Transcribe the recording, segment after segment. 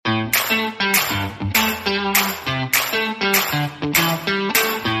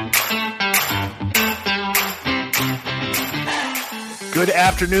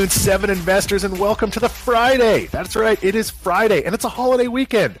afternoon, Seven Investors, and welcome to the Friday. That's right, it is Friday, and it's a holiday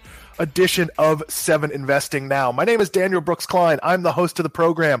weekend edition of Seven Investing Now. My name is Daniel Brooks Klein. I'm the host of the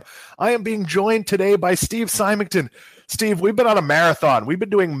program. I am being joined today by Steve Symington. Steve, we've been on a marathon. We've been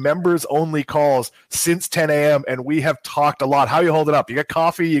doing members-only calls since 10 a.m., and we have talked a lot. How are you holding up? You got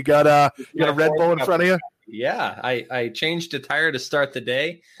coffee? You got a Red Bull in front of you? Yeah, I changed a tire to start the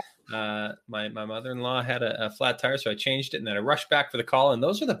day. My mother-in-law had a flat tire, so I changed it, and then I rushed back for the call, and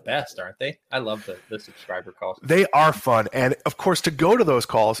those are the best, aren't they? I love the subscriber calls. They are fun, and of course, to go to those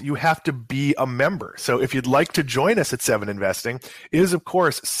calls, you have to be a member. So if you'd like to join us at Seven Investing, it is, of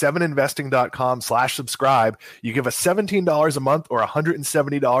course, seveninvesting.com/subscribe. You give us $17 a month or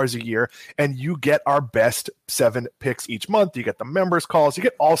 $170 a year, and you get our best 7 picks each month. You get the members calls, you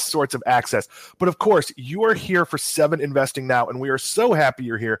get all sorts of access. But of course, you are here for Seven Investing Now, and we are so happy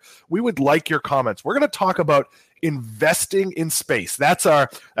you're here. We would like your comments. We're going to talk about investing in space. That's our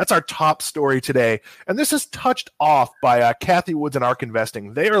top story today. And this is touched off by Kathy Woods and ARK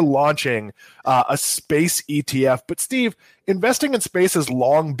Investing. They are launching a space ETF. But Steve, investing in space has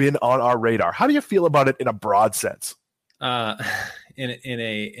long been on our radar. How do you feel about it in a broad sense? In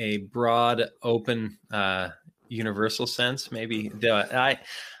a broad, open, universal sense, maybe.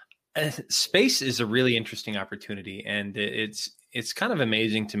 Space is a really interesting opportunity, and it's kind of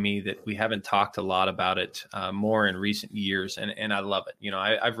amazing to me that we haven't talked a lot about it more in recent years, and I love it. You know,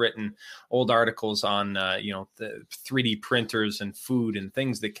 I've written old articles on the 3D printers and food and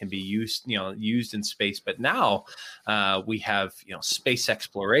things that can be used in space. But now we have space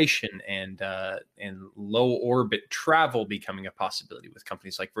exploration and low orbit travel becoming a possibility with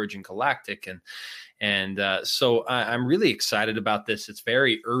companies like Virgin Galactic, and so I'm really excited about this. It's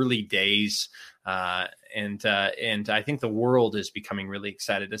very early days. And I think the world is becoming really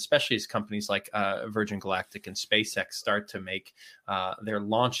excited, especially as companies like Virgin Galactic and SpaceX start to make their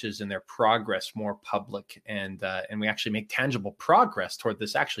launches and their progress more public, and we actually make tangible progress toward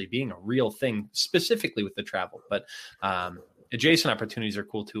this actually being a real thing, specifically with the travel. But adjacent opportunities are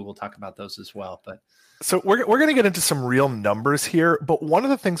cool too. We'll talk about those as well. But so we're going to get into some real numbers here, but one of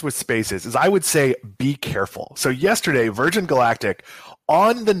the things with space is I would say be careful. So yesterday, Virgin Galactic,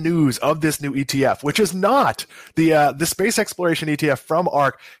 on the news of this new ETF, which is not the space exploration ETF from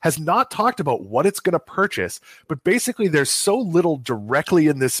ARK, has not talked about what it's going to purchase, but basically there's so little directly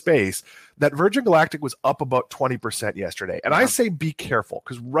in this space that Virgin Galactic was up about 20% yesterday. And I say be careful,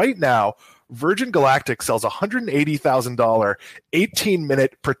 because right now, Virgin Galactic sells $180,000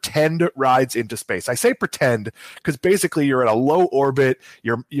 18-minute pretend rides into space. I say pretend because basically you're in a low orbit,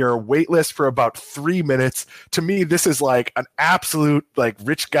 you're weightless for about 3 minutes. To me, this is like an absolute like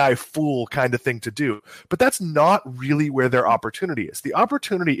rich guy fool kind of thing to do. But that's not really where their opportunity is. The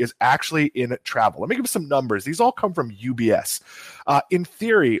opportunity is actually in travel. Let me give you some numbers. These all come from UBS. In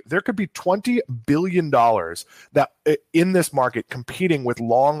theory, there could be $20 billion that in this market competing with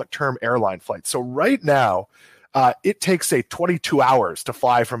long-term airline flights. So right now, it takes, say, 22 hours to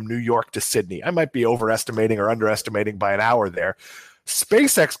fly from New York to Sydney. I might be overestimating or underestimating by an hour there.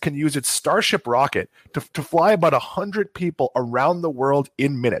 SpaceX can use its Starship rocket to fly about 100 people around the world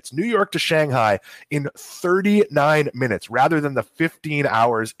in minutes. New York to Shanghai in 39 minutes, rather than the 15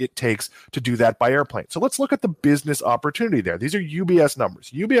 hours it takes to do that by airplane. So let's look at the business opportunity there. These are UBS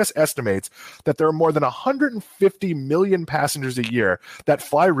numbers. UBS estimates that there are more than 150 million passengers a year that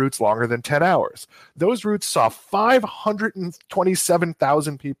fly routes longer than 10 hours. Those routes saw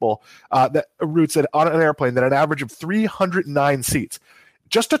 527,000 people routes on an airplane that had an average of 309 seats.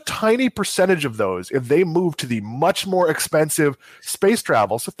 Just a tiny percentage of those, if they move to the much more expensive space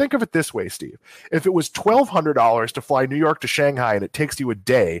travel. So think of it this way, Steve. If it was $1,200 to fly New York to Shanghai and it takes you a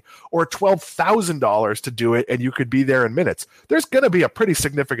day, or $12,000 to do it and you could be there in minutes, there's going to be a pretty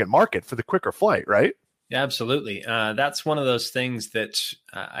significant market for the quicker flight, right? Absolutely. That's one of those things that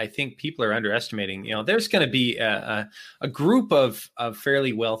I think people are underestimating. There's going to be a group of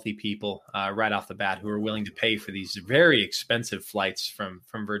fairly wealthy people right off the bat who are willing to pay for these very expensive flights from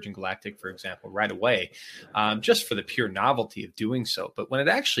Virgin Galactic, for example, right away, just for the pure novelty of doing so. But when it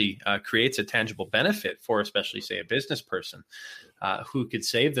actually creates a tangible benefit for, especially, say, a business person who could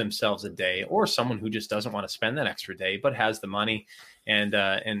save themselves a day, or someone who just doesn't want to spend that extra day but has the money and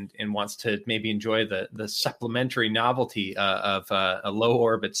wants to maybe enjoy the supplementary novelty of a low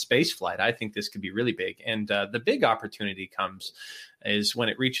orbit space flight, I think this could be really big. And the big opportunity comes is when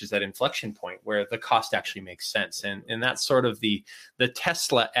it reaches that inflection point where the cost actually makes sense. And that's sort of the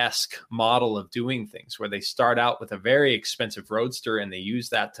Tesla-esque model of doing things, where they start out with a very expensive roadster and they use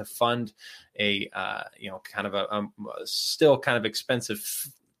that to fund a kind of a still kind of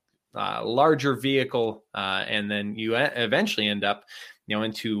expensive larger vehicle, and then you eventually end up,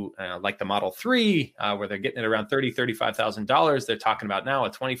 into like the Model 3, where they're getting it around $35,000. They're talking about now a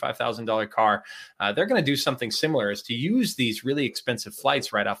 $25,000 car. They're going to do something similar, is to use these really expensive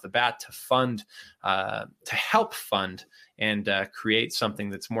flights right off the bat to fund, to help fund and create something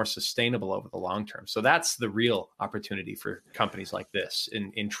that's more sustainable over the long term. So that's the real opportunity for companies like this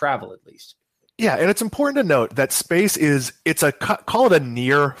in travel, at least. Yeah, and it's important to note that space call it a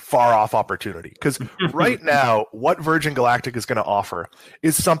near far off opportunity, because right now what Virgin Galactic is going to offer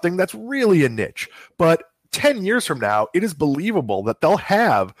is something that's really a niche. But 10 years from now, it is believable that they'll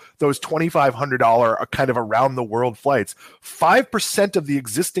have those $2,500 kind of around the world flights. 5% of the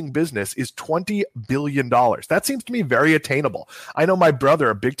existing business is $20 billion. That seems to me very attainable. I know my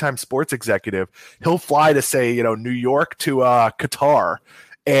brother, a big time sports executive, he'll fly to, say, New York to Qatar,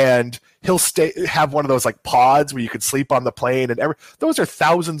 and he'll have one of those like pods where you could sleep on the plane, and those are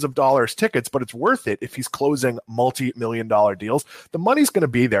thousands of dollars tickets, but it's worth it if he's closing multi-million-dollar deals. The money's going to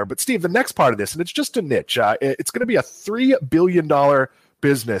be there. But Steve, the next part of this, and it's just a niche, it's going to be a $3 billion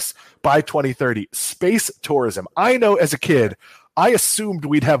business by 2030. Space tourism. I know as a kid, I assumed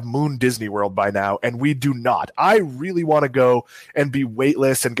we'd have Moon Disney World by now, and we do not. I really want to go and be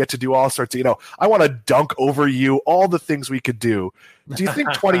weightless and get to do all sorts of, I want to dunk over you, all the things we could do. Do you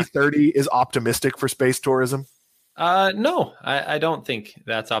think 2030 is optimistic for space tourism? No, I don't think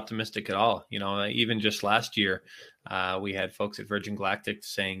that's optimistic at all. Even just last year, we had folks at Virgin Galactic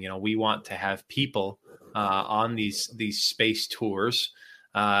saying, we want to have people on these space tours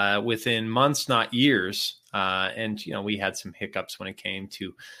within months, not years. And we had some hiccups when it came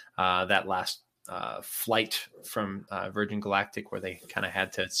to that last flight from Virgin Galactic, where they kind of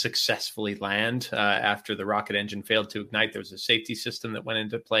had to successfully land after the rocket engine failed to ignite. There was a safety system that went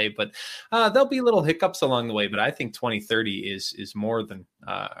into play, but there'll be little hiccups along the way. But I think 2030 is more than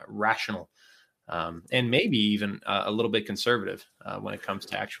rational, and maybe even a little bit conservative when it comes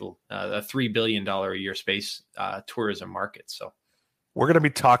to actual a $3 billion a year space tourism market. So we're going to be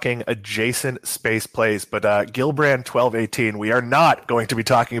talking adjacent space plays, but Gilbrand 1218, we are not going to be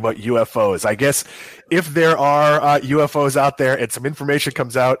talking about UFOs. I guess if there are UFOs out there and some information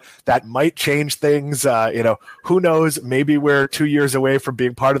comes out that might change things, who knows? Maybe we're 2 years away from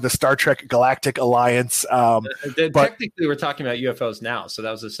being part of the Star Trek Galactic Alliance. Technically, we're talking about UFOs now, so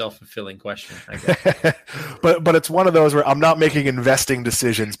that was a self-fulfilling question, I guess. but it's one of those where I'm not making investing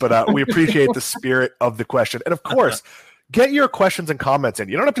decisions, but we appreciate the spirit of the question. And of course, get your questions and comments in.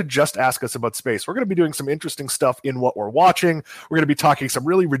 You don't have to just ask us about space. We're going to be doing some interesting stuff in what we're watching. We're going to be talking some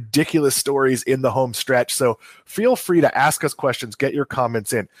really ridiculous stories in the home stretch. So feel free to ask us questions, get your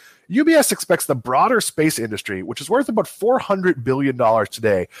comments in. UBS expects the broader space industry, which is worth about $400 billion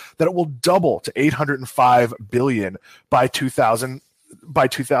today, that it will double to $805 billion by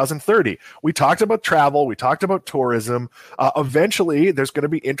 2030. We talked about travel. We talked about tourism. Eventually, there's going to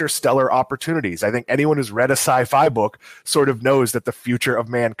be interstellar opportunities. I think anyone who's read a sci-fi book sort of knows that the future of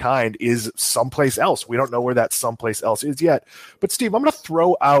mankind is someplace else. We don't know where that someplace else is yet. But Steve, I'm going to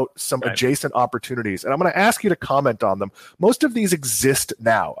throw out some adjacent opportunities, and I'm going to ask you to comment on them. Most of these exist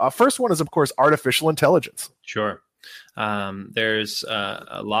now. First one is, of course, artificial intelligence. Sure. There's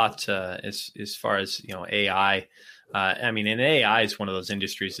a lot as far as, AI. And AI is one of those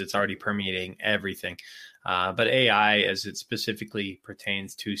industries that's already permeating everything. But AI, as it specifically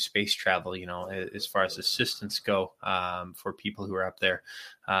pertains to space travel, as far as assistance go, for people who are up there,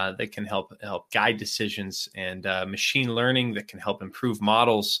 that can help guide decisions, and machine learning that can help improve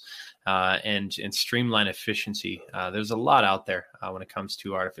models and streamline efficiency. There's a lot out there when it comes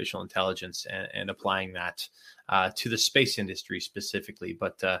to artificial intelligence and applying that to the space industry specifically,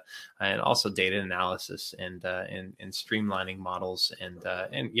 but and also data analysis and streamlining models, and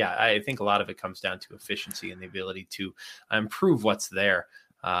I think a lot of it comes down to efficiency and the ability to improve what's there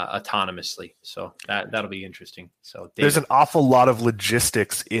autonomously. So that'll be interesting. So there's an awful lot of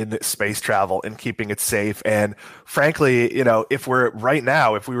logistics in space travel and keeping it safe. And frankly, if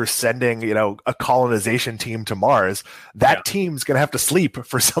we were sending, a colonization team to Mars, that team's going to have to sleep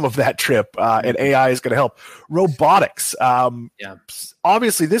for some of that trip. And AI is going to help. Robotics.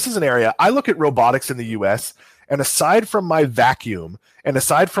 Obviously, this is an area I look at robotics in the US. And aside from my vacuum, and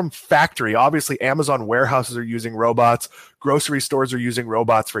aside from factory, obviously Amazon warehouses are using robots, grocery stores are using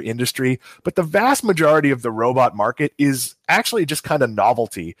robots for industry, but the vast majority of the robot market is actually just kind of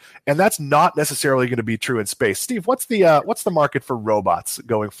novelty, and that's not necessarily going to be true in space. Steve, what's the market for robots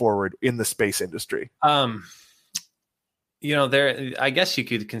going forward in the space industry? I guess you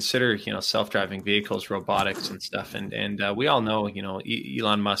could consider, self-driving vehicles, robotics and stuff. And we all know,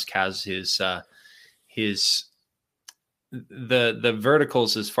 Elon Musk has his the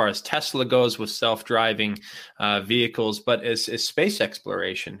verticals as far as Tesla goes with self-driving vehicles, but as space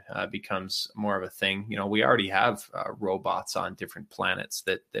exploration becomes more of a thing, we already have robots on different planets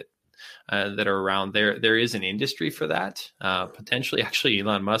that are around. There is an industry for that. Potentially, actually,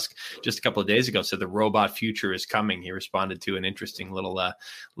 Elon Musk just a couple of days ago said the robot future is coming. He responded to an interesting little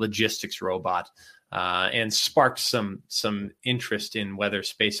logistics robot. And sparked some interest in whether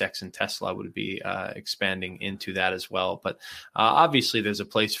SpaceX and Tesla would be expanding into that as well. But obviously, there's a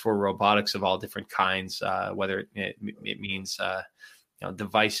place for robotics of all different kinds, whether it means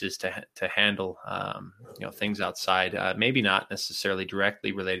devices to handle things outside, maybe not necessarily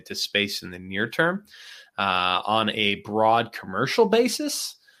directly related to space in the near term, on a broad commercial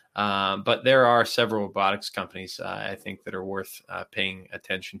basis. But there are several robotics companies, I think, that are worth paying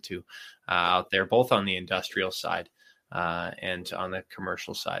attention to out there, both on the industrial side and on the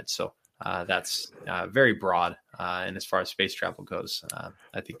commercial side. So that's very broad. And as far as space travel goes,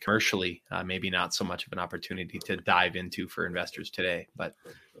 I think commercially, maybe not so much of an opportunity to dive into for investors today, but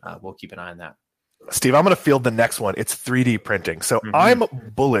we'll keep an eye on that. Steve, I'm going to field the next one. It's 3D printing. So I'm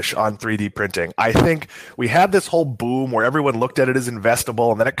bullish on 3D printing. I think we had this whole boom where everyone looked at it as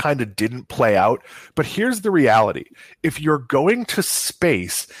investable, and then it kind of didn't play out. But here's the reality. If you're going to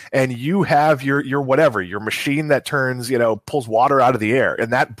space and you have your machine that turns, pulls water out of the air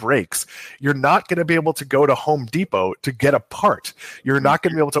and that breaks, you're not going to be able to go to Home Depot to get a part. You're not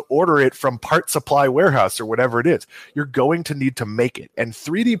going to be able to order it from Part Supply Warehouse or whatever it is. You're going to need to make it. And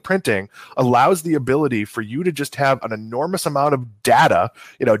 3D printing allows the ability for you to just have an enormous amount of data,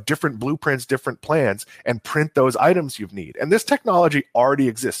 different blueprints, different plans, and print those items you need. And this technology already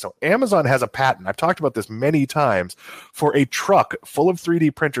exists. So Amazon has a patent, I've talked about this many times, for a truck full of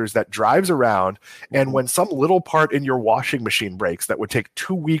 3D printers that drives around, and when some little part in your washing machine breaks that would take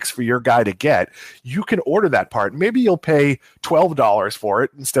 2 weeks for your guy to get, you can order that part. Maybe you'll pay $12 for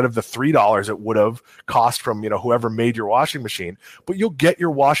it instead of the $3 it would have cost from whoever made your washing machine, but you'll get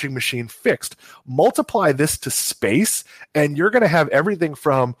your washing machine fixed. Multiply this to space, and you're going to have everything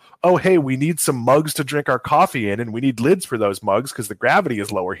from, oh, hey, we need some mugs to drink our coffee in, and we need lids for those mugs because the gravity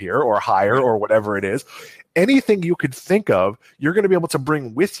is lower here or higher or whatever it is. Anything you could think of, you're going to be able to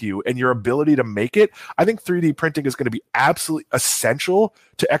bring with you, and your ability to make it. I think 3D printing is going to be absolutely essential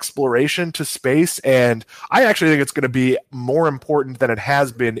to exploration, to space, and I actually think it's going to be more important than it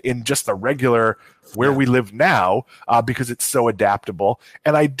has been in just the regular where we live now, because it's so adaptable.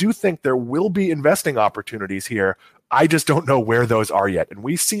 And I do think there will be investing opportunities here. I just don't know where those are yet. And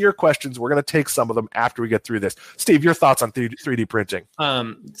we see your questions. We're going to take some of them after we get through this. Steve, your thoughts on 3D printing?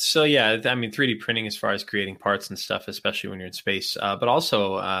 3D printing as far as creating parts and stuff, especially when you're in space, but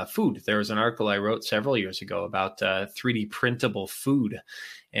also food. There was an article I wrote several years ago about 3D printable food.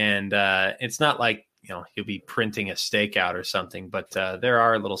 And it's not like, you'll be printing a steak out or something, but there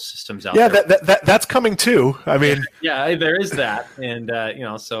are little systems out there. Yeah, that's coming too. I mean, yeah, there is that, and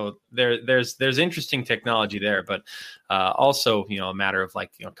so there's interesting technology there, but also a matter of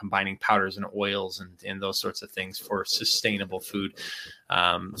combining powders and oils and those sorts of things for sustainable food.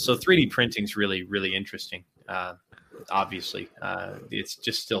 So 3D printing is really, really interesting. Obviously, it's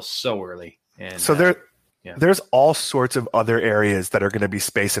just still so early, and so there's all sorts of other areas that are going to be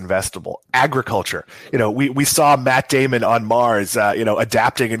space investable. Agriculture. We saw Matt Damon on Mars,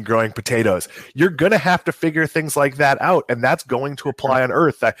 adapting and growing potatoes. You're going to have to figure things like that out, and that's going to apply on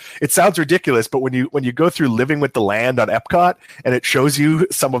Earth. It sounds ridiculous, but when you go through Living with the Land on Epcot, and it shows you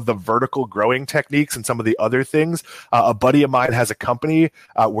some of the vertical growing techniques and some of the other things, a buddy of mine has a company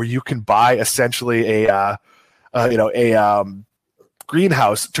where you can buy essentially a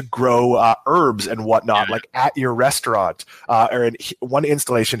greenhouse to grow herbs and whatnot, like at your restaurant, or in one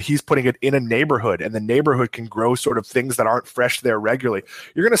installation, he's putting it in a neighborhood, and the neighborhood can grow sort of things that aren't fresh there regularly.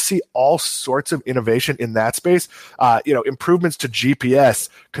 You're going to see all sorts of innovation in that space, improvements to GPS,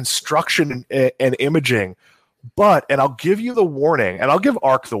 construction and imaging. But, and I'll give you the warning, and I'll give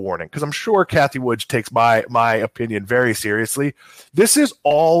ARC the warning, because I'm sure Kathy Woods takes my opinion very seriously. This is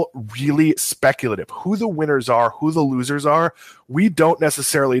all really speculative. Who the winners are, who the losers are, we don't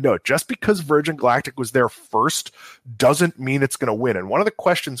necessarily know. Just because Virgin Galactic was there first doesn't mean it's going to win. And one of the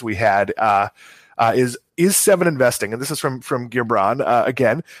questions we had is Seven Investing, and this is from Gibran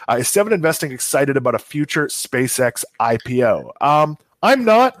again, is Seven Investing excited about a future SpaceX IPO? I'm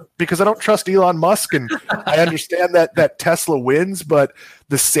not, because I don't trust Elon Musk, and I understand that Tesla wins, but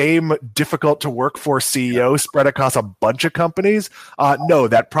the same difficult to work for CEO spread across a bunch of companies, no,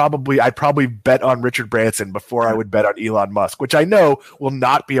 I'd probably bet on Richard Branson before I would bet on Elon Musk, which I know will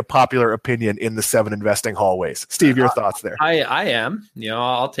not be a popular opinion in the 7 investing hallways. Steve, your thoughts there? I am.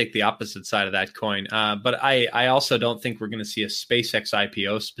 I'll take the opposite side of that coin. But I also don't think we're going to see a SpaceX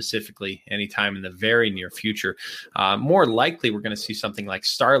IPO specifically anytime in the very near future. More likely, we're going to see something like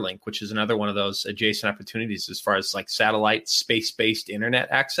Starlink, which is another one of those adjacent opportunities as far as like satellite space-based internet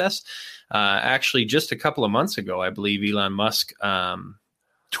access. Actually, just a couple of months ago, I believe Elon Musk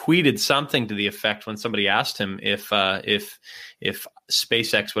tweeted something to the effect when somebody asked him if SpaceX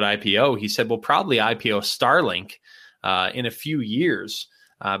would IPO. He said, "We'll probably IPO Starlink in a few years."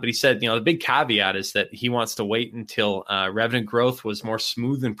 But he said, the big caveat is that he wants to wait until revenue growth was more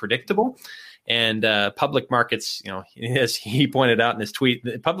smooth and predictable. And public markets, as he pointed out in his tweet,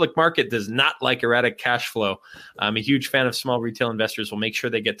 the public market does not like erratic cash flow. I'm a huge fan of small retail investors. Will make sure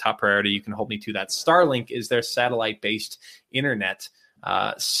they get top priority. You can hold me to that. Starlink is their satellite-based internet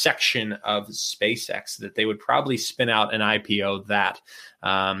section of SpaceX that they would probably spin out an IPO that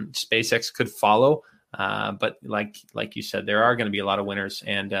SpaceX could follow. But like you said, there are going to be a lot of winners,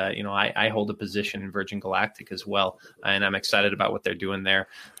 and I hold a position in Virgin Galactic as well, and I'm excited about what they're doing there.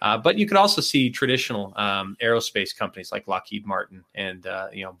 But you could also see traditional aerospace companies like Lockheed Martin and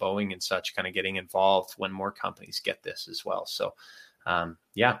Boeing and such kind of getting involved when more companies get this as well. So,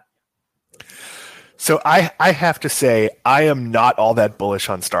 yeah. So I have to say, I am not all that bullish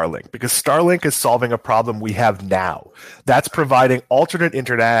on Starlink because Starlink is solving a problem we have now. That's providing alternate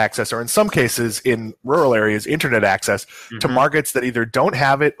internet access, or in some cases in rural areas, internet access to markets that either don't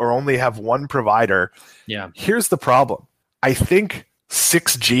have it or only have one provider. Yeah. Here's the problem. I think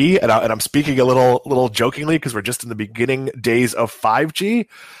 6G, and I'm speaking a little jokingly because we're just in the beginning days of 5G.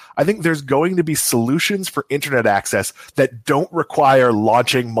 I think there's going to be solutions for internet access that don't require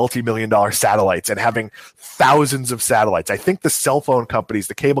launching multi-million-dollar satellites and having thousands of satellites. I think the cell phone companies,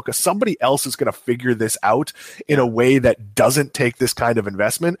 the cable, because somebody else is going to figure this out in a way that doesn't take this kind of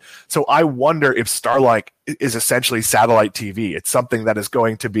investment. So I wonder if Starlink is essentially satellite TV. It's something that is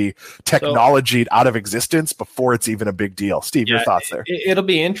going to be technologied out of existence before it's even a big deal. Steve, your thoughts there? It'll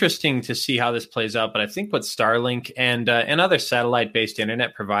be interesting to see how this plays out, but I think what Starlink and other satellite-based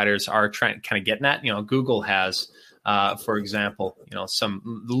internet providers are trying kind of getting at, Google has, for example,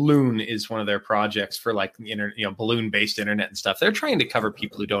 some Loon is one of their projects for like balloon-based internet and stuff. They're trying to cover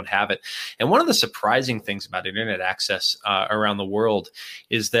people who don't have it. And one of the surprising things about internet access around the world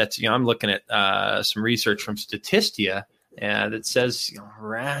is that I'm looking at some research from Statista that says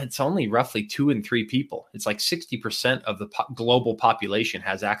it's only roughly 2 in 3 people. It's like 60% of the global population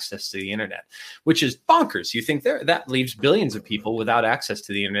has access to the internet, which is bonkers. You think that leaves billions of people without access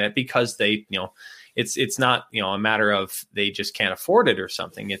to the internet because they, it's not a matter of they just can't afford it or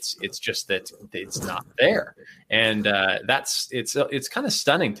something. It's just that it's not there, and it's kind of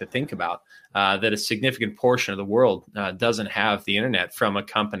stunning to think about. That a significant portion of the world doesn't have the internet from a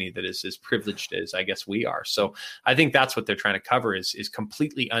company that is as privileged as I guess we are. So I think that's what they're trying to cover is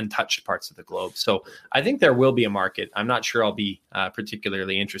completely untouched parts of the globe. So I think there will be a market. I'm not sure I'll be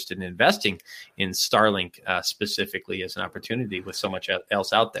particularly interested in investing in Starlink specifically as an opportunity with so much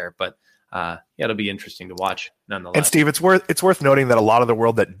else out there, but it'll be interesting to watch nonetheless. And Steve, it's worth noting that a lot of the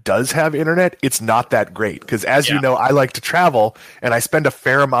world that does have internet, it's not that great because as you know, I like to travel and I spend a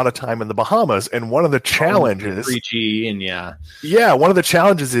fair amount of time in the Bahamas. And one of the challenges, 3G and one of the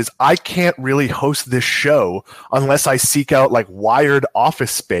challenges is I can't really host this show unless I seek out like wired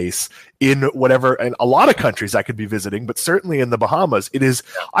office space in whatever, and a lot of countries I could be visiting, but certainly in the Bahamas,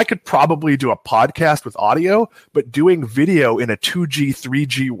 I could probably do a podcast with audio, but doing video in a 2G,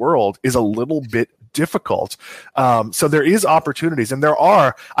 3G world is a little bit difficult. So there is opportunities, and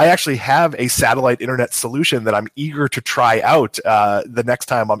I actually have a satellite internet solution that I'm eager to try out the next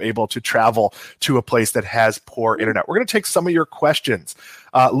time I'm able to travel to a place that has poor internet. We're going to take some of your questions.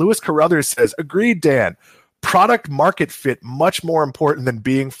 Lewis Carruthers says, agreed, Dan. Product market fit much more important than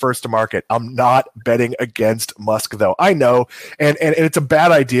being first to market. I'm not betting against Musk though. I know, and it's a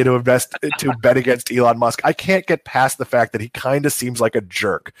bad idea to bet against Elon Musk. I can't get past the fact that he kind of seems like a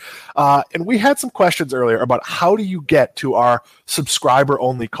jerk. And we had some questions earlier about how do you get to our subscriber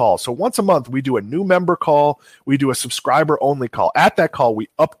only call. So once a month we do a new member call, we do a subscriber only call. At that call we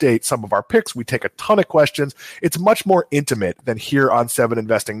update some of our picks, we take a ton of questions. It's much more intimate than here on 7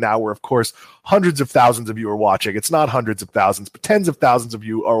 Investing Now, where of course hundreds of thousands of you are watching. It's not hundreds of thousands, but tens of thousands of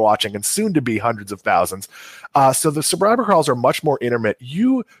you are watching, and soon to be hundreds of thousands. So the subscriber calls are much more intermittent.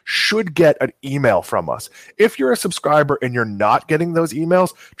 You should get an email from us. If you're a subscriber and you're not getting those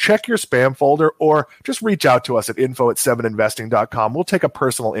emails, check your spam folder or just reach out to us at info@7investing.com. We'll take a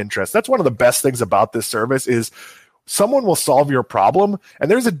personal interest. That's one of the best things about this service is someone will solve your problem, and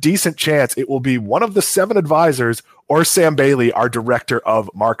there's a decent chance it will be one of the 7 advisors or Sam Bailey, our director of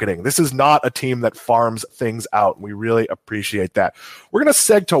marketing. This is not a team that farms things out. We really appreciate that. We're going to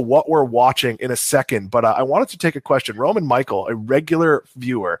seg to what we're watching in a second, but I wanted to take a question. Roman Michael, a regular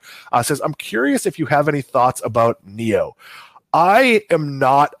viewer, says, I'm curious if you have any thoughts about NIO. I am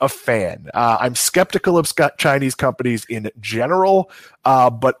not a fan. I'm skeptical of Chinese companies in general,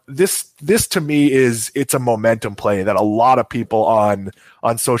 but this to me it's a momentum play that a lot of people on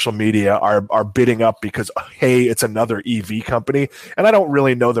social media are bidding up because, hey, it's another EV company, and I don't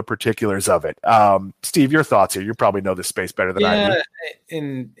really know the particulars of it. Steve, your thoughts here? You probably know this space better than I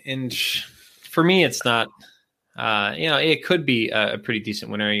do. For me, it's not. It could be a pretty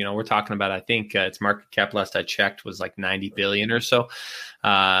decent winner. We're talking about, I think its market cap last I checked was like 90 billion or so.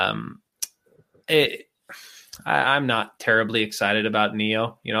 I'm not terribly excited about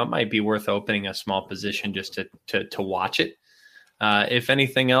NIO. It might be worth opening a small position just to watch it. If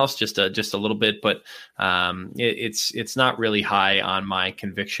anything else, just a little bit, but it's not really high on my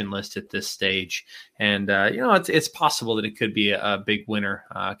conviction list at this stage. And it's possible that it could be a big winner,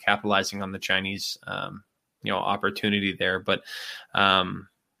 capitalizing on the Chinese opportunity there. But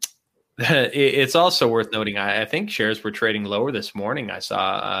it's also worth noting, I think shares were trading lower this morning. I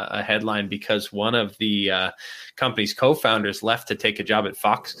saw a headline because one of the company's co-founders left to take a job at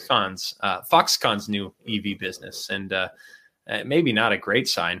Foxconn's new EV business. And maybe not a great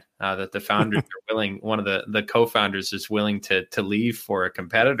sign that the founders are willing, one of the co-founders is willing to leave for a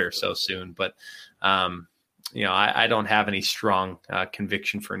competitor so soon. But I don't have any strong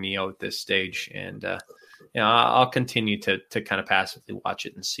conviction for NIO at this stage. And I'll continue to kind of passively watch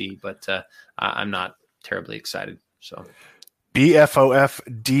it and see, but I'm not terribly excited. So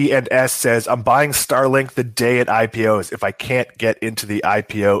BFOFD&S says, I'm buying Starlink the day it IPOs if I can't get into the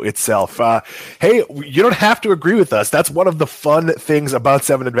IPO itself. Hey, you don't have to agree with us. That's one of the fun things about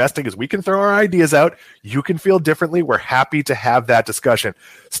 7 Investing is we can throw our ideas out. You can feel differently. We're happy to have that discussion.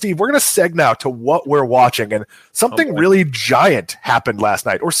 Steve, we're going to seg now to what we're watching. And something really giant happened last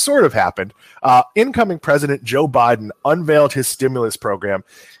night, or sort of happened. Incoming President Joe Biden unveiled his stimulus program.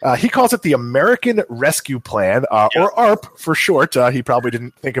 He calls it the American Rescue Plan, or ARP for short. He probably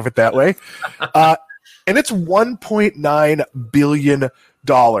didn't think of it that way. And it's $1.9 billion.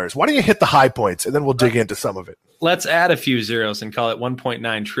 Why don't you hit the high points, and then we'll dig into some of it. Let's add a few zeros and call it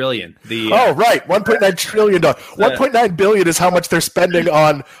 1.9 trillion. Right, $1.9 trillion. 1.9 billion is how much they're spending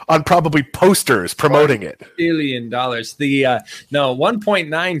on probably posters promoting it. $1 billion.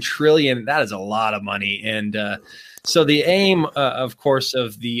 1.9 trillion. That is a lot of money, and so the aim, of course,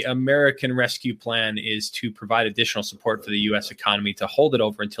 of the American Rescue Plan is to provide additional support for the U.S. economy to hold it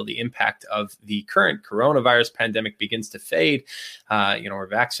over until the impact of the current coronavirus pandemic begins to fade. We're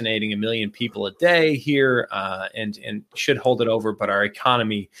vaccinating 1 million people a day here, and should hold it over, but our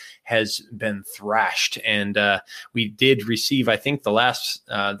economy has been thrashed. And we did receive, I think, the last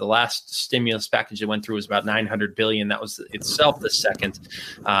stimulus package that went through was about $900 billion. That was itself the second.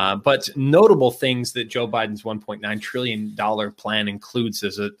 But notable things that Joe Biden's $1.9 trillion plan includes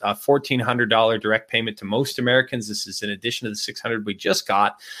is a $1,400 direct payment to most Americans. This is in addition to the $600 we just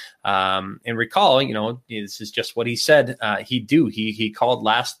got. And recall, this is just what he said he'd do. He called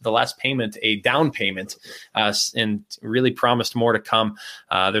the last payment a down payment, and really promised more to come.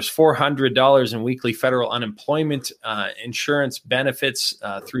 There's $400 in weekly federal unemployment insurance benefits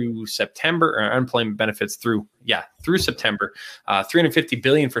through September, or unemployment benefits through September. $350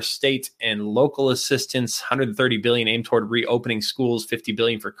 billion for state and local assistance, $130 billion aimed toward reopening schools, $50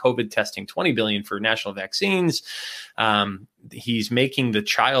 billion for COVID testing, $20 billion for national vaccines. He's making the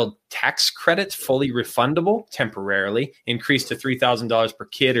child tax credit fully refundable temporarily, increased to $3,000 per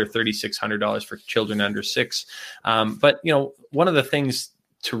kid or $3,600 for children under 6. But one of the things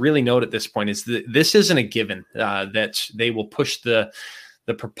to really note at this point is that this isn't a given that they will push the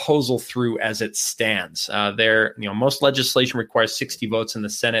proposal through as it stands. Most legislation requires 60 votes in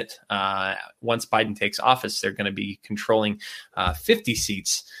the Senate. Once Biden takes office, they're going to be controlling 50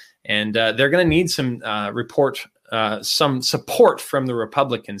 seats, and they're going to need some support from the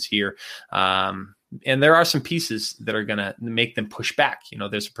Republicans here. And there are some pieces that are going to make them push back.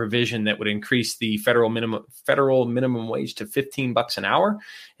 There's a provision that would increase the federal minimum wage to $15 an hour.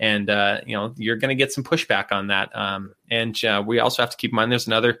 And, you're going to get some pushback on that. And we also have to keep in mind there's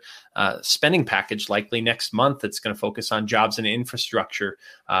another spending package likely next month that's going to focus on jobs and infrastructure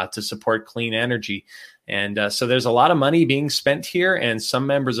to support clean energy. And so there's a lot of money being spent here, and some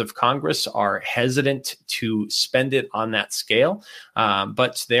members of Congress are hesitant to spend it on that scale,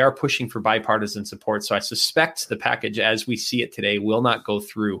 but they are pushing for bipartisan support. So I suspect the package as we see it today will not go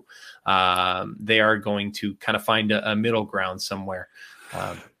through. They are going to kind of find a middle ground somewhere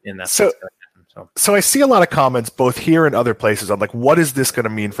in that. So I see a lot of comments both here and other places on like, what is this going to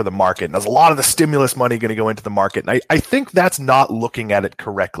mean for the market? And there's a lot of the stimulus money going to go into the market. And I think that's not looking at it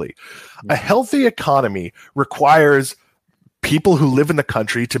correctly. A healthy economy requires people who live in the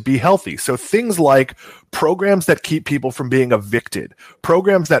country to be healthy. So things like programs that keep people from being evicted,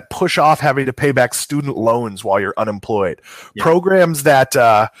 programs that push off having to pay back student loans while you're unemployed, programs that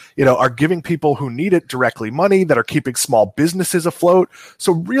are giving people who need it directly money, that are keeping small businesses afloat.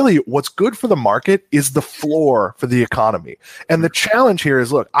 So really what's good for the market is the floor for the economy. And the challenge here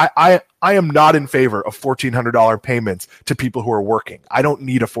is, look, I am not in favor of $1,400 payments to people who are working. I don't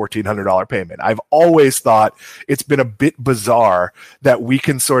need a $1,400 payment. I've always thought it's been a bit bizarre that we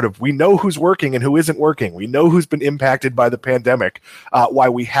know who's working and who isn't working. We know who's been impacted by the pandemic, why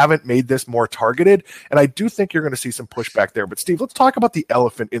we haven't made this more targeted. And I do think you're going to see some pushback there. But Steve, let's talk about the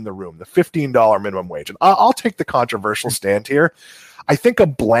elephant in the room, the $15 minimum wage. And I'll take the controversial stand here. I think a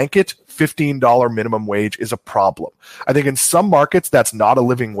blanket $15 minimum wage is a problem. I think in some markets, that's not a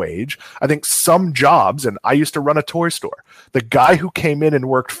living wage. I think some jobs, and I used to run a toy store, the guy who came in and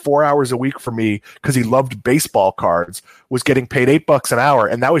worked 4 hours a week for me because he loved baseball cards was getting paid $8 an hour,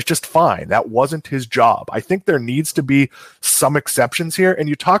 and that was just fine. That wasn't his job. I think there needs to be some exceptions here, and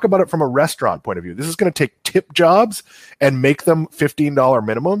you talk about it from a restaurant point of view. This is going to take tip jobs and make them $15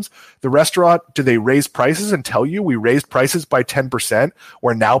 minimums. The restaurant, do they raise prices and tell you we raised prices by 10%?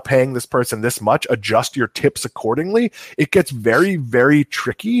 We're now paying this person this much, adjust your tips accordingly. It gets very, very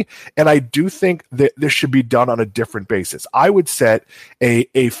tricky. And I do think that this should be done on a different basis. I would set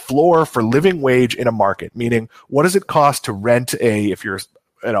a floor for living wage in a market, meaning what does it cost to rent if you're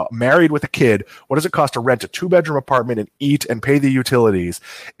married with a kid, what does it cost to rent a 2-bedroom apartment and eat and pay the utilities?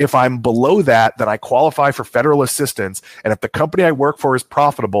 If I'm below that, then I qualify for federal assistance. And if the company I work for is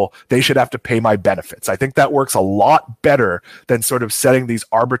profitable, they should have to pay my benefits. I think that works a lot better than sort of setting these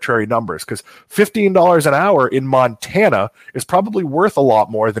arbitrary numbers, because $15 an hour in Montana is probably worth a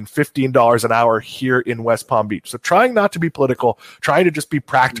lot more than $15 an hour here in West Palm Beach. So trying not to be political, trying to just be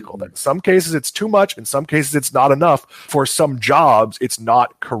practical. That in some cases it's too much, in some cases it's not enough. For some jobs, it's not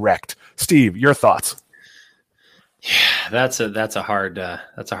correct. Steve, your thoughts? Yeah, that's a hard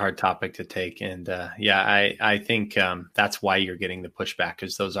topic to take, and I think that's why you're getting the pushback,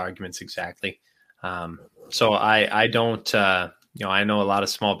 is those arguments exactly. So I don't I know a lot of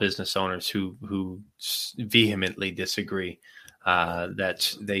small business owners who vehemently disagree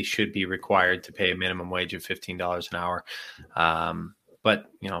that they should be required to pay a minimum wage of $15 an hour, but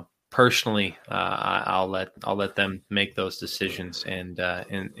personally, I'll let them make those decisions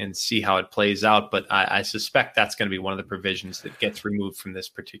and see how it plays out. But I suspect that's going to be one of the provisions that gets removed from this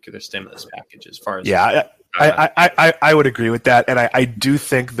particular stimulus package. As far as I would agree with that, and I do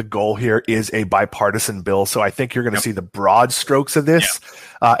think the goal here is a bipartisan bill. So I think you're going to see the broad strokes of this,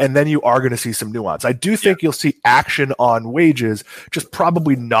 and then you are going to see some nuance. I do think you'll see action on wages, just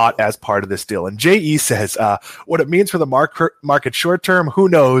probably not as part of this deal. And JE says, what it means for the market short term, who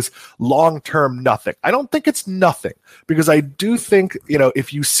knows? Long term, nothing. I don't think it's nothing, because I do think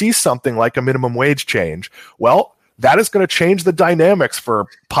if you see something like a minimum wage change, well, that is going to change the dynamics for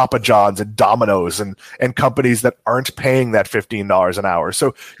Papa John's and Domino's and companies that aren't paying that $15 an hour.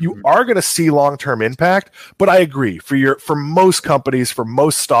 So you are going to see long-term impact, but I agree, for most companies, for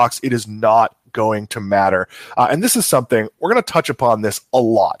most stocks, it is not going to matter. And this is something we're going to touch upon this a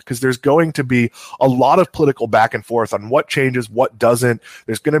lot, because there's going to be a lot of political back and forth on what changes, what doesn't.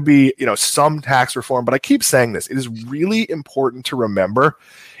 There's going to be, some tax reform, but I keep saying this. It is really important to remember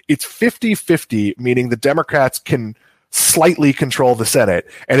it's 50-50, meaning the Democrats can slightly control the Senate,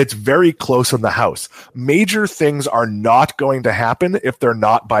 and it's very close in the House. Major things are not going to happen if they're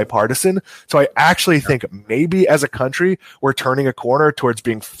not bipartisan. So I actually think maybe as a country, we're turning a corner towards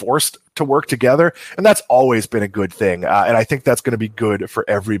being forced to work together, and that's always been a good thing. And I think that's going to be good for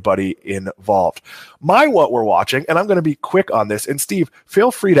everybody involved. What we're watching, and I'm going to be quick on this, and Steve,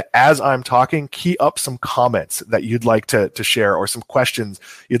 feel free to, as I'm talking, key up some comments that you'd like to share or some questions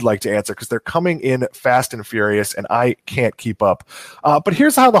you'd like to answer, because they're coming in fast and furious, and I can't keep up. But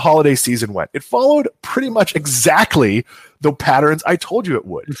here's how the holiday season went. It followed pretty much exactly the patterns I told you it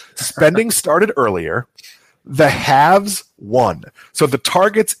would. Spending started earlier. The haves won. So the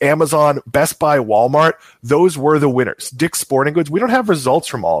Targets, Amazon, Best Buy, Walmart, those were the winners. Dick's Sporting Goods, we don't have results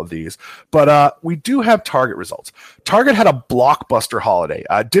from all of these, but we do have Target results. Target had a blockbuster holiday.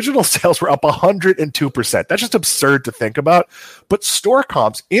 Digital sales were up 102%. That's just absurd to think about. But store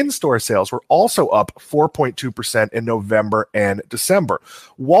comps, in-store sales, were also up 4.2% in November and December.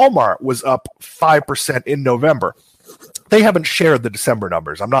 Walmart was up 5% in November. They haven't shared the December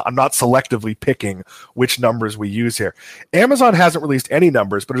numbers. I'm not selectively picking which numbers we use here. Amazon hasn't released any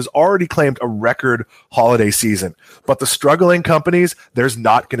numbers, but has already claimed a record holiday season. But the struggling companies, there's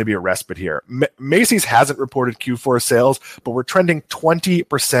not going to be a respite here. Macy's hasn't reported Q4 sales, but we're trending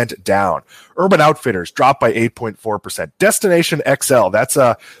 20% down. Urban Outfitters dropped by 8.4%. Destination XL,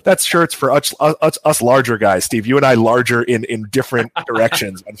 that's shirts for us larger guys. Steve, you and I larger in different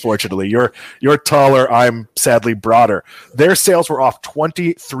directions. Unfortunately, you're taller. I'm sadly broader. Their sales were off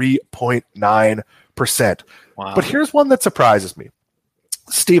 23.9%. Wow. But here's one that surprises me.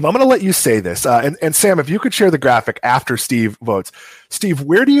 Steve, I'm going to let you say this. And Sam, if you could share the graphic after Steve votes. Steve,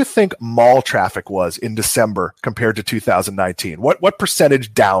 where do you think mall traffic was in December compared to 2019? What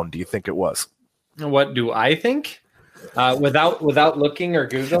percentage down do you think it was? What do I think? Without looking or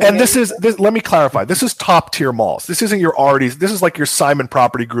Googling. And this let me clarify. This is top tier malls. This isn't your Artie's. This is like your Simon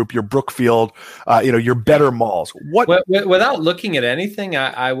Property Group, your Brookfield, your better malls. Without looking at anything,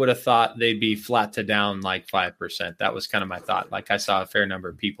 I would have thought they'd be flat to down like 5%. That was kind of my thought. Like I saw a fair number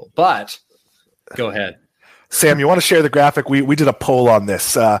of people, but go ahead. Sam, you want to share the graphic? We did a poll on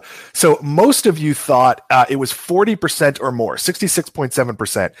this. So most of you thought it was 40% or more,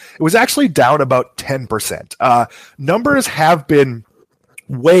 66.7%. It was actually down about 10%. Numbers have been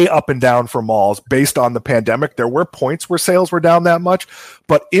way up and down for malls based on the pandemic. There were points where sales were down that much,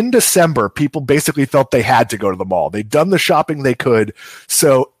 but in December, people basically felt they had to go to the mall. They'd done the shopping they could.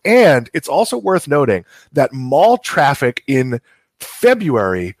 And it's also worth noting that mall traffic in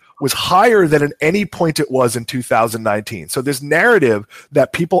February was higher than at any point it was in 2019. So this narrative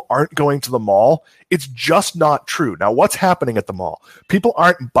that people aren't going to the mall, it's just not true. Now, what's happening at the mall? People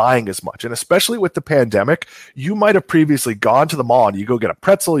aren't buying as much. And especially with the pandemic, you might have previously gone to the mall and you go get a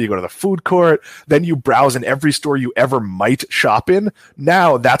pretzel, you go to the food court, then you browse in every store you ever might shop in.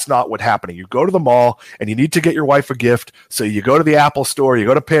 Now, that's not what's happening. You go to the mall and you need to get your wife a gift. So you go to the Apple store, you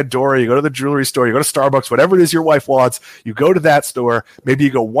go to Pandora, you go to the jewelry store, you go to Starbucks, whatever it is your wife wants, you go to that store. Maybe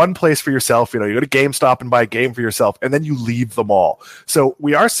you go one place for yourself, you go to GameStop and buy a game for yourself, and then you leave the mall. So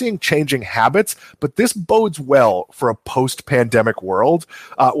we are seeing changing habits, but this bodes well for a post-pandemic world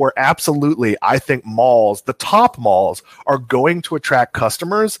where absolutely I think malls, the top malls, are going to attract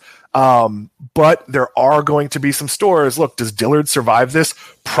customers, but there are going to be some stores. Look, does Dillard survive this?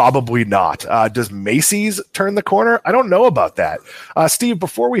 Probably not. Does Macy's turn the corner? I don't know about that. Steve,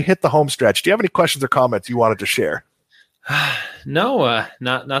 before we hit the home stretch, do you have any questions or comments you wanted to share? No,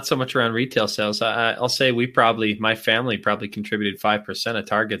 not so much around retail sales. I'll say my family probably contributed 5% of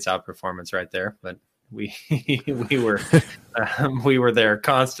Target's outperformance right there, but we were there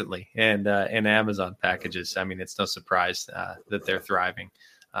constantly, and Amazon packages. I mean, it's no surprise that they're thriving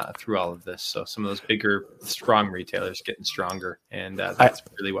through all of this. So some of those bigger, strong retailers getting stronger, and that's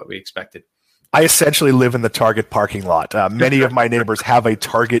really what we expected. I essentially live in the Target parking lot. Many of my neighbors have a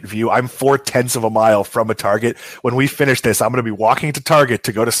Target view. I'm 0.4 of a mile from a Target. When we finish this, I'm going to be walking to Target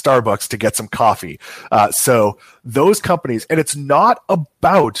to go to Starbucks to get some coffee. So those companies, and it's not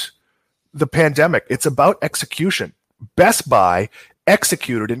about the pandemic. It's about execution. Best Buy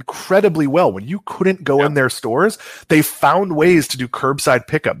executed incredibly well. When you couldn't go in their stores, they found ways to do curbside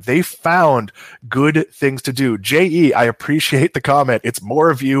pickup. They found good things to do. JE, I appreciate the comment. It's more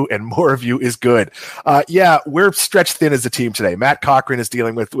of you, and more of you is good. Yeah, we're stretched thin as a team today. Matt Cochran is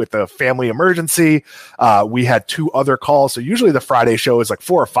dealing with a family emergency. We had 2 other calls. So usually the Friday show is like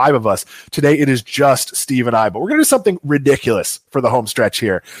 4 or 5 of us. Today it is just Steve and I, but we're going to do something ridiculous for the home stretch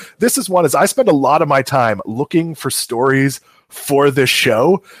here. This is one, as I spend a lot of my time looking for stories for this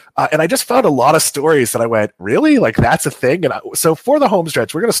show. And I just found a lot of stories that I went, really? Like, that's a thing? And so for the home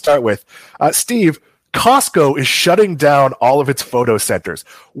stretch, we're going to start with Steve. Costco is shutting down all of its photo centers.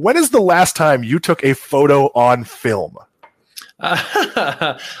 When is the last time you took a photo on film?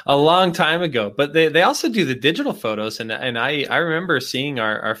 A long time ago, but they also do the digital photos. And I remember seeing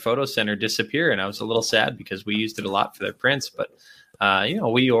our photo center disappear, and I was a little sad because we used it a lot for their prints, but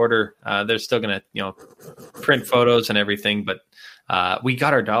we order, they're still going to, print photos and everything, but we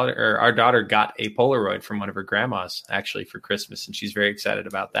got our daughter got a Polaroid from one of her grandmas actually for Christmas, and she's very excited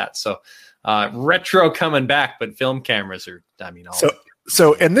about that. So retro coming back, but film cameras are, all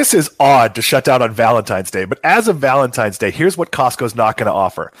So, and this is odd to shut down on Valentine's Day, but as of Valentine's Day, here's what Costco's not going to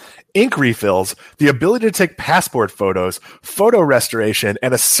offer: ink refills, the ability to take passport photos, photo restoration,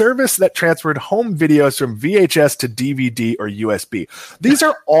 and a service that transferred home videos from VHS to DVD or USB. These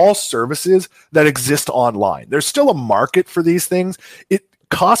are all services that exist online. There's still a market for these things.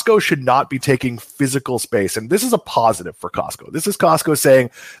 Costco should not be taking physical space. And this is a positive for Costco. This is Costco saying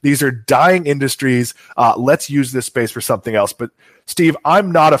these are dying industries. Let's use this space for something else. But Steve,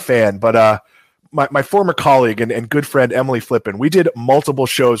 I'm not a fan, but my former colleague and good friend Emily Flippen, we did multiple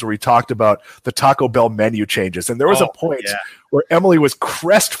shows where we talked about the Taco Bell menu changes. And there was a point where Emily was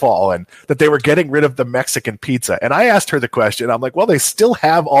crestfallen that they were getting rid of the Mexican pizza. And I asked her the question. I'm like, well, they still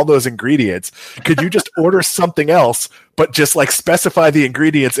have all those ingredients. Could you just order something else, but just like specify the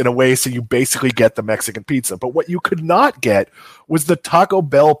ingredients in a way so you basically get the Mexican pizza? But what you could not get was the Taco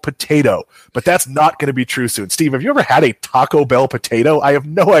Bell potato. But that's not going to be true soon. Steve, have you ever had a Taco Bell potato? I have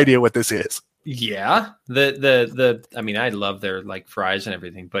no idea what this is. Yeah, I mean, I love their like fries and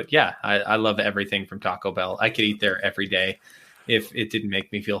everything, but yeah, I love everything from Taco Bell. I could eat there every day if it didn't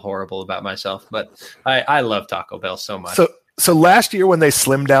make me feel horrible about myself, but I love Taco Bell so much. So last year when they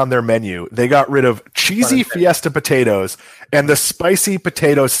slimmed down their menu, they got rid of cheesy Fiesta potatoes and the spicy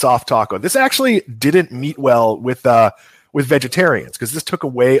potato soft taco. This actually didn't meet well with vegetarians because this took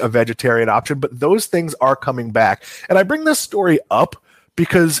away a vegetarian option, but those things are coming back. And I bring this story up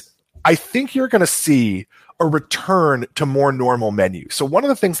because I think you're going to see a return to more normal menus. So one of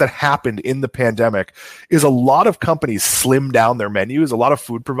the things that happened in the pandemic is a lot of companies slimmed down their menus. A lot of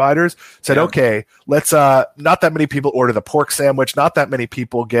food providers said, okay, let's not that many people order the pork sandwich. Not that many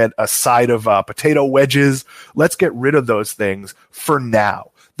people get a side of potato wedges. Let's get rid of those things for now.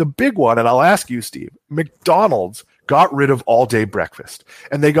 The big one, and I'll ask you, Steve, McDonald's got rid of all-day breakfast.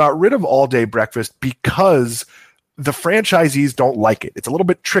 And they got rid of all-day breakfast because the franchisees don't like it. It's a little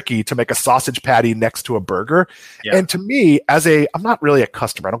bit tricky to make a sausage patty next to a burger. Yeah. And to me, I'm not really a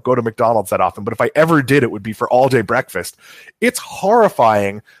customer. I don't go to McDonald's that often, but if I ever did, it would be for all day breakfast. It's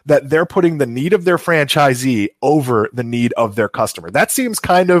horrifying that they're putting the need of their franchisee over the need of their customer. That seems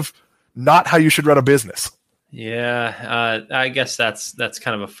kind of not how you should run a business. Yeah, I guess that's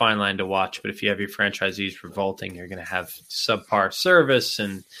kind of a fine line to watch. But if you have your franchisees revolting, you're going to have subpar service,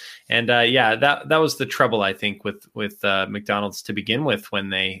 and that was the trouble I think with McDonald's to begin with when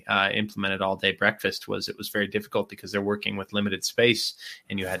they implemented all day breakfast. It was very difficult because they're working with limited space,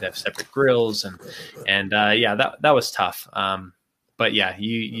 and you had to have separate grills, and that was tough. But yeah,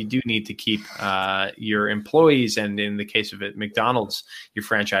 you do need to keep your employees, and in the case of it, McDonald's, your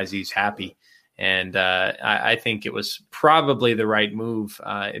franchisees happy. And I think it was probably the right move.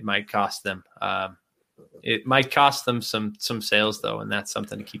 It might cost them. It might cost them some sales, though, and that's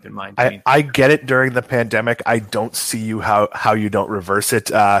something to keep in mind. I get it during the pandemic. I don't see how you don't reverse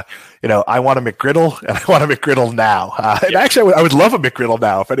it. I want a McGriddle, and I want a McGriddle now. And actually, I would love a McGriddle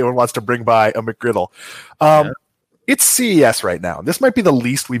now if anyone wants to bring by a McGriddle. It's CES right now. This might be the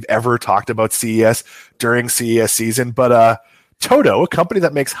least we've ever talked about CES during CES season, but Toto, a company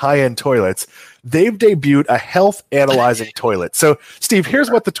that makes high-end toilets, they've debuted a health analyzing toilet. So, Steve,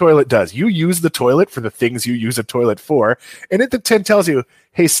 here's what the toilet does. You use the toilet for the things you use a toilet for, and at the tin tells you,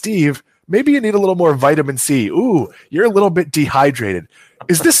 hey, Steve, maybe you need a little more vitamin C. Ooh, you're a little bit dehydrated.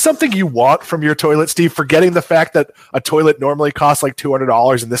 Is this something you want from your toilet, Steve, forgetting the fact that a toilet normally costs like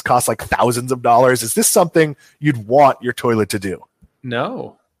 $200 and this costs like thousands of dollars? Is this something you'd want your toilet to do?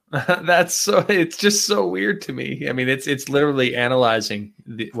 No. It's just so weird to me. I mean, it's literally analyzing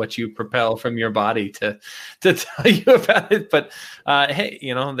what you propel from your body to tell you about it. But hey,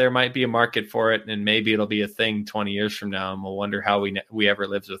 there might be a market for it, and maybe it'll be a thing 20 years from now, and we'll wonder how we ever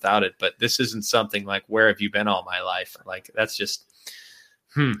lived without it. But this isn't something like, where have you been all my life? Like, that's just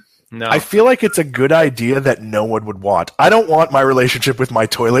no. I feel like it's a good idea that no one would want. I don't want my relationship with my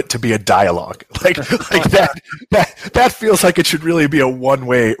toilet to be a dialogue. Like that feels like it should really be a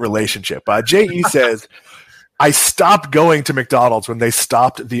one-way relationship. J.E. says, I stopped going to McDonald's when they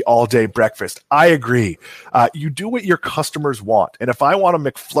stopped the all-day breakfast. I agree. You do what your customers want. And if I want a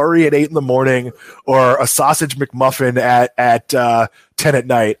McFlurry at 8 in the morning or a sausage McMuffin at 10 at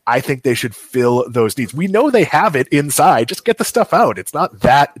night, I think they should fill those needs. We know they have it inside. Just get the stuff out. It's not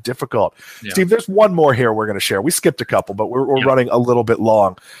that difficult. Yeah. Steve, there's one more here we're going to share. We skipped a couple, but we're running a little bit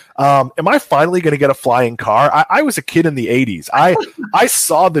long. Am I finally going to get a flying car? I was a kid in the 80s. I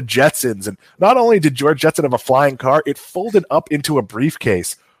saw the Jetsons, and not only did George Jetson have a flying car, it folded up into a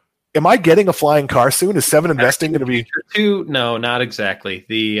briefcase. Am I getting a flying car soon? Is Seven Investing going to be? No, not exactly.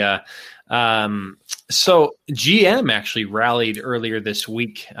 So GM actually rallied earlier this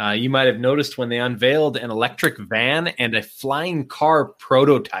week. You might have noticed when they unveiled an electric van and a flying car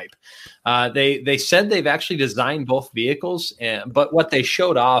prototype. They said they've actually designed both vehicles, but what they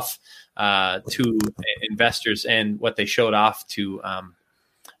showed off to investors and what they showed off to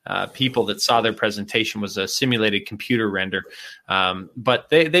people that saw their presentation was a simulated computer render. But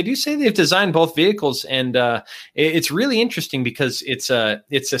they do say they've designed both vehicles, and it's really interesting because it's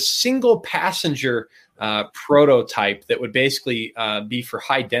a single passenger prototype that would basically be for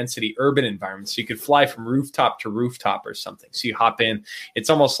high density urban environments. So you could fly from rooftop to rooftop or something. So you hop in, it's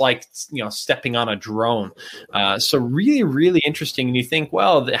almost like, stepping on a drone. So really, really interesting. And you think,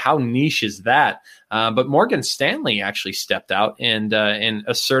 well, how niche is that? But Morgan Stanley actually stepped out and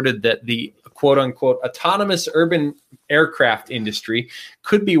asserted that the quote unquote autonomous urban aircraft industry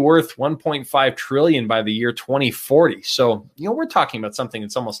could be worth 1.5 trillion by the year 2040. So, we're talking about something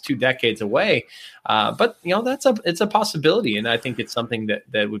that's almost 2 decades away. But it's a possibility. And I think it's something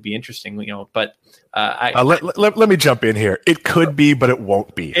that would be interesting, but let me jump in here. It could be, but it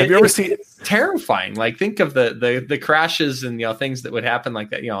won't be. Have you ever seen? It's terrifying. Like, think of the crashes and things that would happen like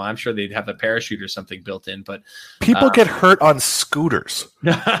that. I'm sure they'd have a parachute or something built in, but people get hurt on scooters.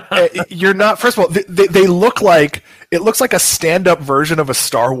 You're not. First of all, they look like it looks like a stand-up version of a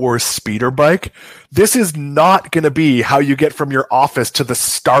Star Wars speeder bike. This is not going to be how you get from your office to the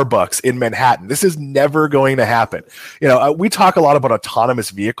Starbucks in Manhattan. This is never going to happen. We talk a lot about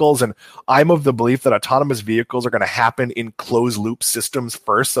autonomous vehicles, and I'm of the belief that autonomous vehicles are going to happen in closed-loop systems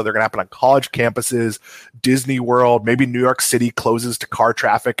first. So they're going to happen on college campuses, Disney World, maybe New York City closes to car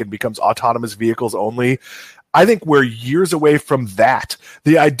traffic and becomes autonomous vehicles only. I think we're years away from that.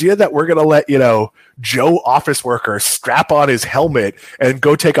 The idea that we're going to let, Joe office worker strap on his helmet and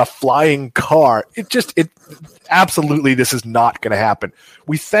go take a flying car, absolutely, this is not going to happen.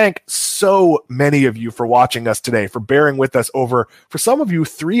 We thank so many of you for watching us today, for bearing with us over, for some of you,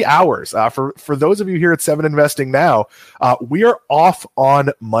 3 hours. For those of you here at 7 Investing Now, we are off on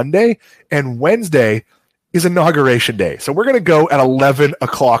Monday, and Wednesday is Inauguration Day. So we're going to go at 11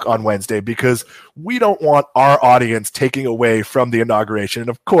 o'clock on Wednesday because we don't want our audience taking away from the inauguration. And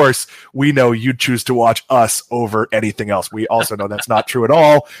of course, we know you choose to watch us over anything else. We also know that's not true at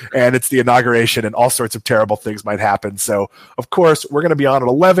all. And it's the inauguration and all sorts of terrible things might happen. So of course, we're going to be on at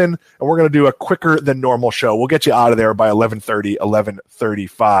 11 and we're going to do a quicker than normal show. We'll get you out of there by 11:30,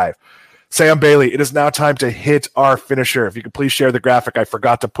 11:35. Sam Bailey, it is now time to hit our finisher. If you could please share the graphic. I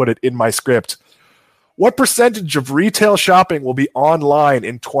forgot to put it in my script. What percentage of retail shopping will be online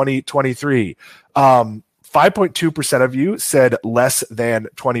in 2023? 5.2% of you said less than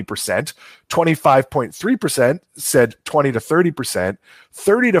 20%. 25.3% said 20 to 30%.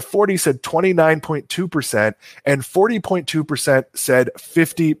 30 to 40 said 29.2%. And 40.2% said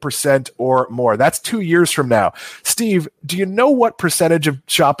 50% or more. That's 2 years from now. Steve, do you know what percentage of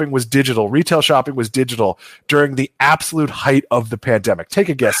shopping was digital, retail shopping was digital during the absolute height of the pandemic? Take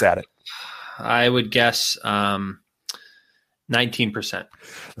a guess at it. I would guess 19%.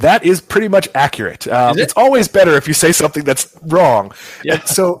 That is pretty much accurate. It's always better if you say something that's wrong. Yeah. And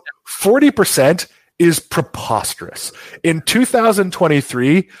so 40% is preposterous. In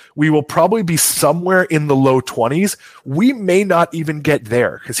 2023, we will probably be somewhere in the low 20s. We may not even get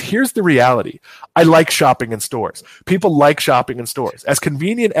there because here's the reality. I like shopping in stores. People like shopping in stores. As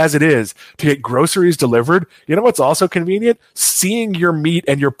convenient as it is to get groceries delivered, you know what's also convenient? Seeing your meat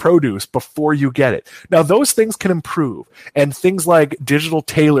and your produce before you get it. Now, those things can improve. And things like digital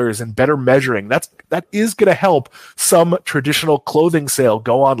tailors and better measuring, that is going to help some traditional clothing sale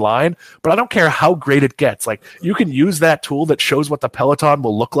go online. But I don't care how great it gets. Like, you can use that tool that shows what the Peloton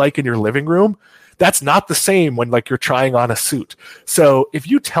will look like in your living room. That's not the same when you're trying on a suit. So if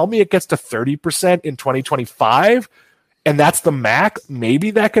you tell me it gets to 30% in 2025 and that's the max,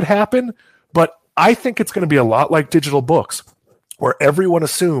 maybe that could happen. But I think it's going to be a lot like digital books, where everyone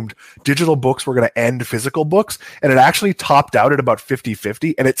assumed digital books were going to end physical books, and it actually topped out at about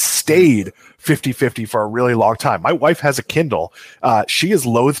 50-50, and it stayed 50-50 for a really long time. My wife has a Kindle. She is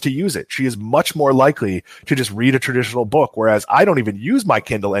loath to use it. She is much more likely to just read a traditional book, whereas I don't even use my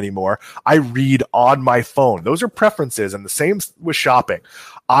Kindle anymore. I read on my phone. Those are preferences, and the same with shopping.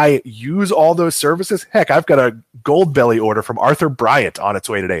 I use all those services. Heck, I've got a Goldbelly order from Arthur Bryant on its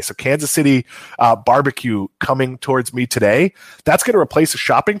way today. So Kansas City barbecue coming towards me today. That's going to replace a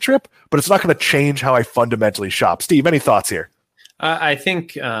shopping trip, but it's not going to change how I fundamentally shop. Steve, any thoughts here? I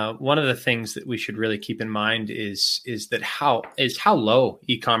think one of the things that we should really keep in mind is how low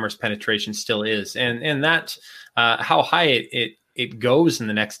e-commerce penetration still is, and that how high it it goes in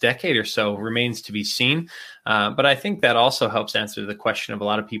the next decade or so remains to be seen. But I think that also helps answer the question of a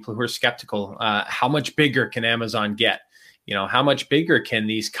lot of people who are skeptical. How much bigger can Amazon get? How much bigger can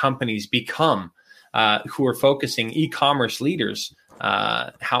these companies become who are focusing e-commerce leaders?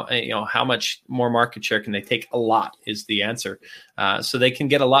 How much more market share can they take? A lot is the answer. So they can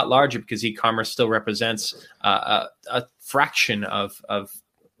get a lot larger because e-commerce still represents a fraction of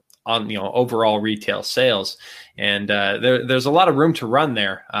overall retail sales, and there's a lot of room to run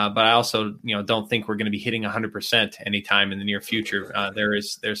there. But I also don't think we're going to be hitting 100% anytime in the near future.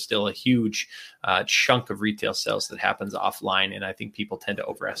 There's still a huge chunk of retail sales that happens offline, and I think people tend to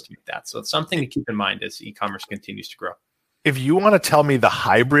overestimate that. So it's something to keep in mind as e-commerce continues to grow. If you want to tell me the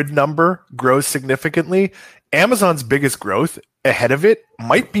hybrid number grows significantly, Amazon's biggest growth ahead of it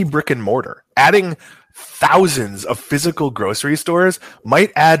might be brick and mortar. Adding thousands of physical grocery stores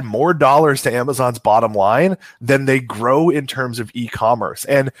might add more dollars to Amazon's bottom line than they grow in terms of e-commerce.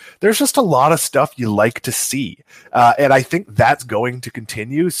 And there's just a lot of stuff you like to see. And I think that's going to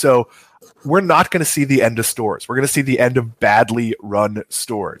continue. So we're not going to see the end of stores. We're going to see the end of badly run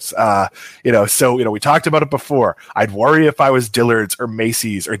stores. We talked about it before. I'd worry if I was Dillard's or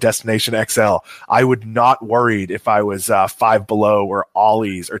Macy's or Destination XL. I would not worried if I was Five Below or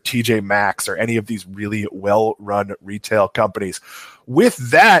Ollie's or TJ Maxx or any of these really well-run retail companies. With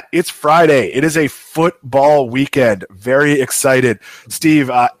that, it's Friday. It is a football weekend. Very excited.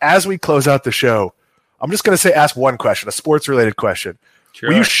 Steve, as we close out the show, I'm just going to ask one question, a sports-related question. Sure.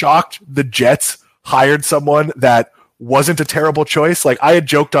 Were you shocked the Jets hired someone that wasn't a terrible choice? Like, I had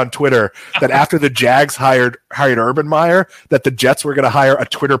joked on Twitter that after the Jags hired Urban Meyer, that the Jets were going to hire a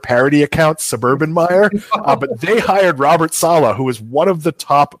Twitter parody account, Suburban Meyer, but they hired Robert Saleh, who was one of the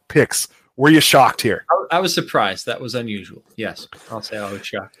top picks. Were you shocked here? I was surprised. That was unusual. Yes, I'll say I was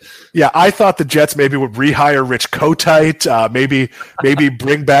shocked. Yeah, I thought the Jets maybe would rehire Rich Kotite, maybe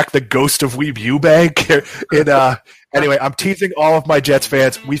bring back the ghost of Weeb Eubank. Anyway, I'm teasing all of my Jets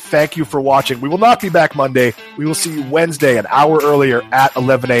fans. We thank you for watching. We will not be back Monday. We will see you Wednesday, an hour earlier at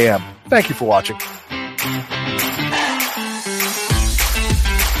 11 a.m. Thank you for watching.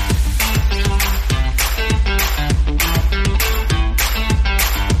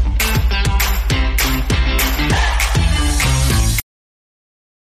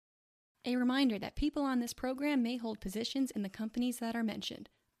 A reminder that people on this program may hold positions in the companies that are mentioned.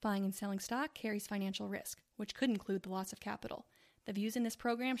 Buying and selling stock carries financial risk, which could include the loss of capital. The views in this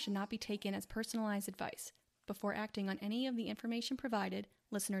program should not be taken as personalized advice. Before acting on any of the information provided,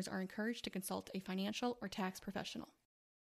 listeners are encouraged to consult a financial or tax professional.